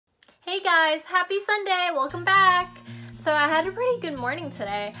Hey guys, happy Sunday, welcome back. So I had a pretty good morning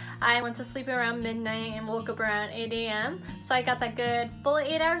today. I went to sleep around midnight and woke up around 8 a.m. So I got that good full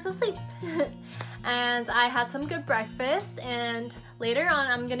 8 hours of sleep. And I had some good breakfast, and later on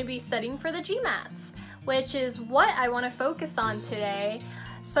I'm gonna be studying for the GMATs, which is what I wanna focus on today.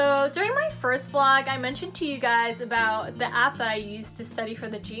 So during my first vlog, I mentioned to you guys about the app that I use to study for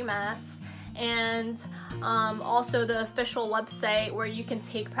the GMATs, and also the official website where you can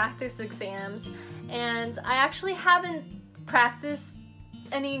take practice exams. And I actually haven't practiced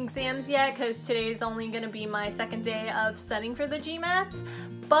any exams yet because today is only going to be my second day of studying for the GMATs,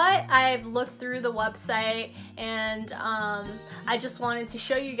 but I've looked through the website, and I just wanted to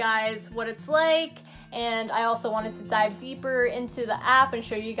show you guys what it's like, and I also wanted to dive deeper into the app and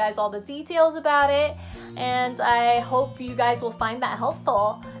show you guys all the details about it, and I hope you guys will find that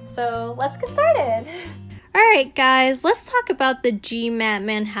helpful. So let's get started. Alright guys, let's talk about the GMAT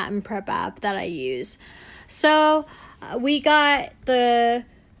Manhattan Prep app that I use. So we got the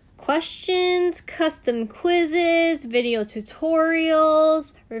questions, custom quizzes, video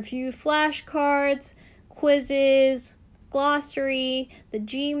tutorials, review flashcards, quizzes, glossary, the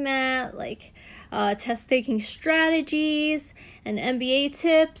GMAT, test taking strategies, and MBA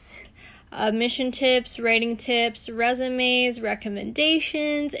tips, admission tips, writing tips, resumes,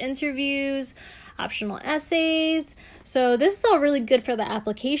 recommendations, interviews, optional essays. So this is all really good for the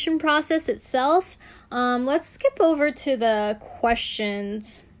application process itself. Let's skip over to the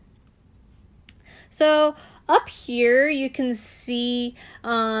questions. So up here you can see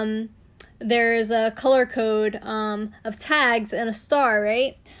there's a color code of tags and a star,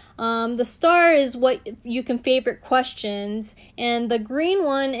 right? The star is what you can favorite questions, and the green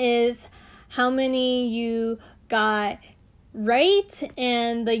one is how many you got right,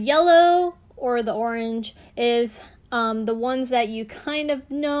 and the yellow or the orange is the ones that you kind of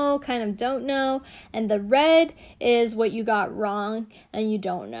know, kind of don't know, and the red is what you got wrong and you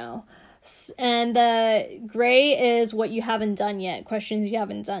don't know. And the gray is what you haven't done yet, questions you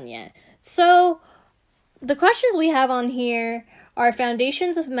haven't done yet. So the questions we have on here are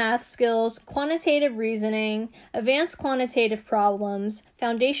foundations of math skills, quantitative reasoning, advanced quantitative problems,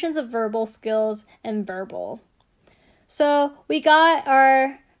 foundations of verbal skills, and verbal. So we got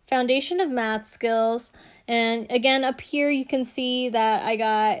our foundation of math skills, and again up here you can see that I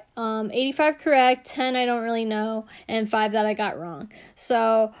got 85 correct, 10 I don't really know, and 5 that I got wrong.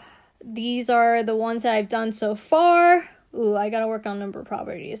 So these are the ones that I've done so far. Ooh, I gotta work on number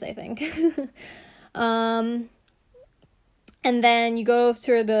properties, I think. And then you go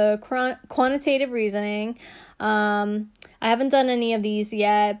to the quantitative reasoning. I haven't done any of these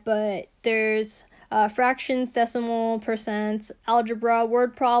yet, but there's fractions, decimal, percents, algebra,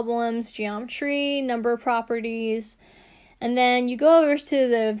 word problems, geometry, number properties. And then you go over to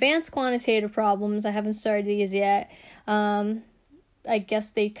the advanced quantitative problems. I haven't started these yet. I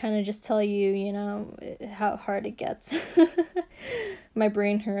guess they kind of just tell you, how hard it gets. My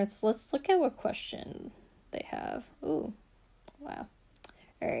brain hurts. Let's look at what question they have. Ooh, wow.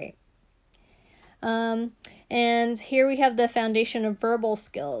 All right. And here we have the foundation of verbal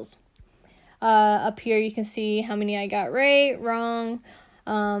skills. Up here you can see how many I got right, wrong.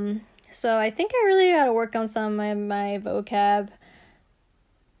 So I think I really got to work on some of my vocab.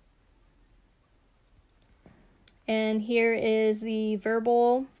 And here is the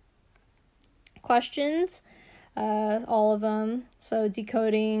verbal questions, all of them. So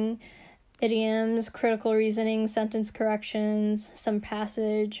decoding, idioms, critical reasoning, sentence corrections, some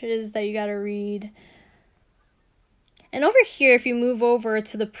passages that you got to read. And over here, if you move over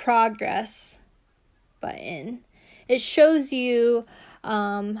to the progress button, it shows you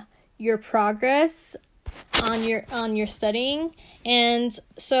your progress on your studying. And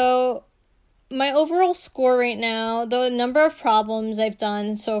so my overall score right now, the number of problems I've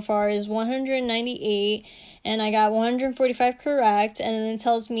done so far is 198, and I got 145 correct, and then it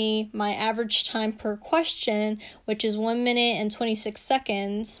tells me my average time per question, which is 1 minute and 26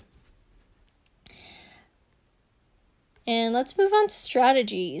 seconds. And let's move on to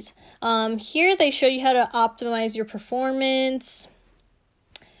strategies. Here they show you how to optimize your performance.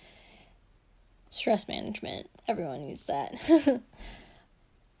 Stress management, everyone needs that.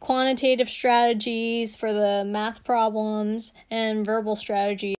 Quantitative strategies for the math problems, and verbal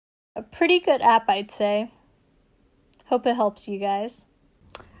strategies. A pretty good app, I'd say. Hope it helps you guys.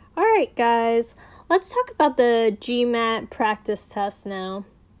 Alright guys, let's talk about the GMAT practice test now.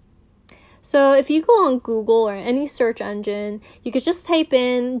 So if you go on Google or any search engine, you could just type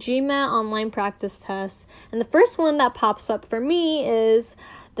in GMAT online practice test, and the first one that pops up for me is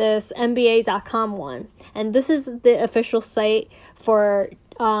this MBA.com one, and this is the official site for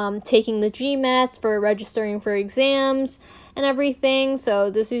taking the GMATs, for registering for exams and everything. So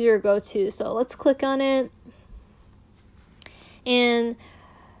this is your go-to. So let's click on it. And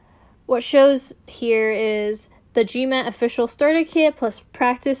what shows here is the GMAT official starter kit plus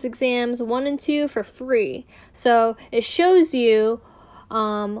practice exams 1 and 2 for free. So it shows you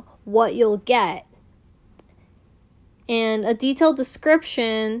what you'll get. And a detailed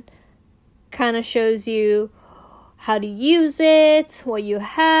description kind of shows you how to use it, what you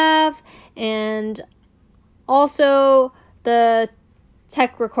have, and also the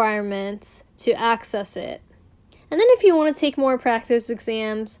tech requirements to access it. And then if you want to take more practice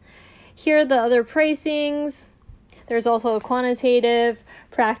exams, here are the other pricings. There's also a quantitative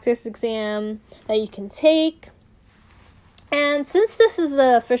practice exam that you can take. And since this is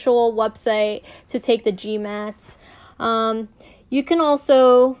the official website to take the GMATs, you can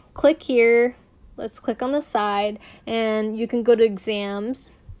also click here. Let's click on the side, and you can go to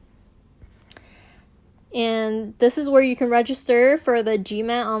exams. And this is where you can register for the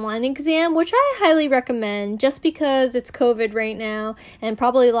GMAT online exam, which I highly recommend just because it's COVID right now and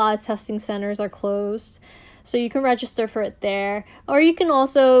probably a lot of testing centers are closed. So you can register for it there. Or you can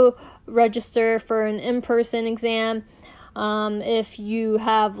also register for an in-person exam if you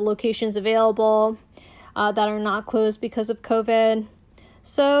have locations available that are not closed because of COVID.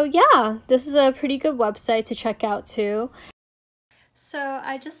 So yeah, this is a pretty good website to check out too. So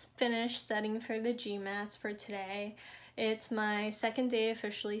I just finished studying for the GMATs for today. It's my second day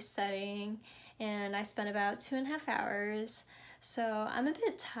officially studying, and I spent about 2.5 hours. So I'm a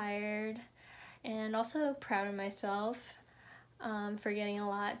bit tired and also proud of myself for getting a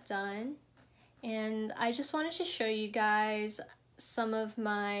lot done. And I just wanted to show you guys some of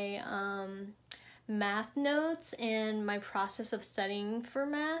my math notes and my process of studying for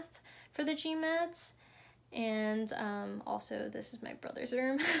math for the GMATs. And also this is my brother's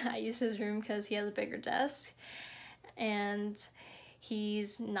room. I use his room because he has a bigger desk, and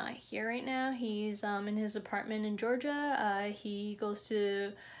he's not here right now. He's in his apartment in Georgia. He goes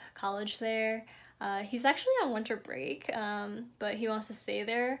to college there. He's actually on winter break, but he wants to stay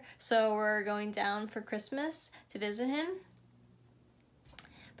there, so we're going down for Christmas to visit him.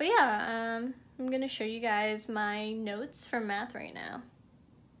 But yeah, I'm gonna show you guys my notes for math right now.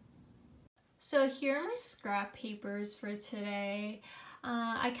 So here are my scrap papers for today.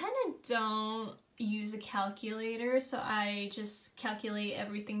 I kind of don't use a calculator, so I just calculate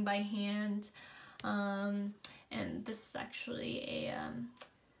everything by hand. And this is actually a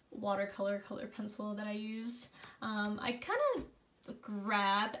watercolor color pencil that I use. I kind of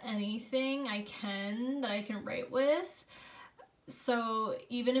grab anything I can that I can write with. So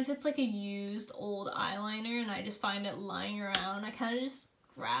even if it's like a used old eyeliner and I just find it lying around, I kind of just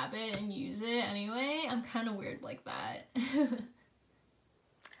grab it and use it anyway. I'm kind of weird like that.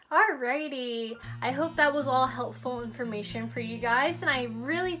 Alrighty, I hope that was all helpful information for you guys, and I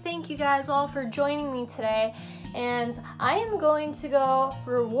really thank you guys all for joining me today. And I am going to go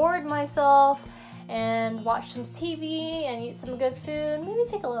reward myself and watch some TV and eat some good food, maybe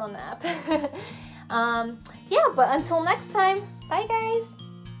take a little nap. Yeah, but until next time, bye guys!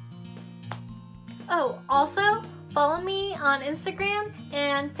 Oh, also, follow me on Instagram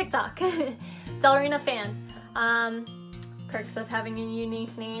and TikTok, Delrina Fan. Perks of having a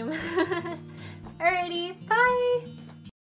unique name. Alrighty, bye!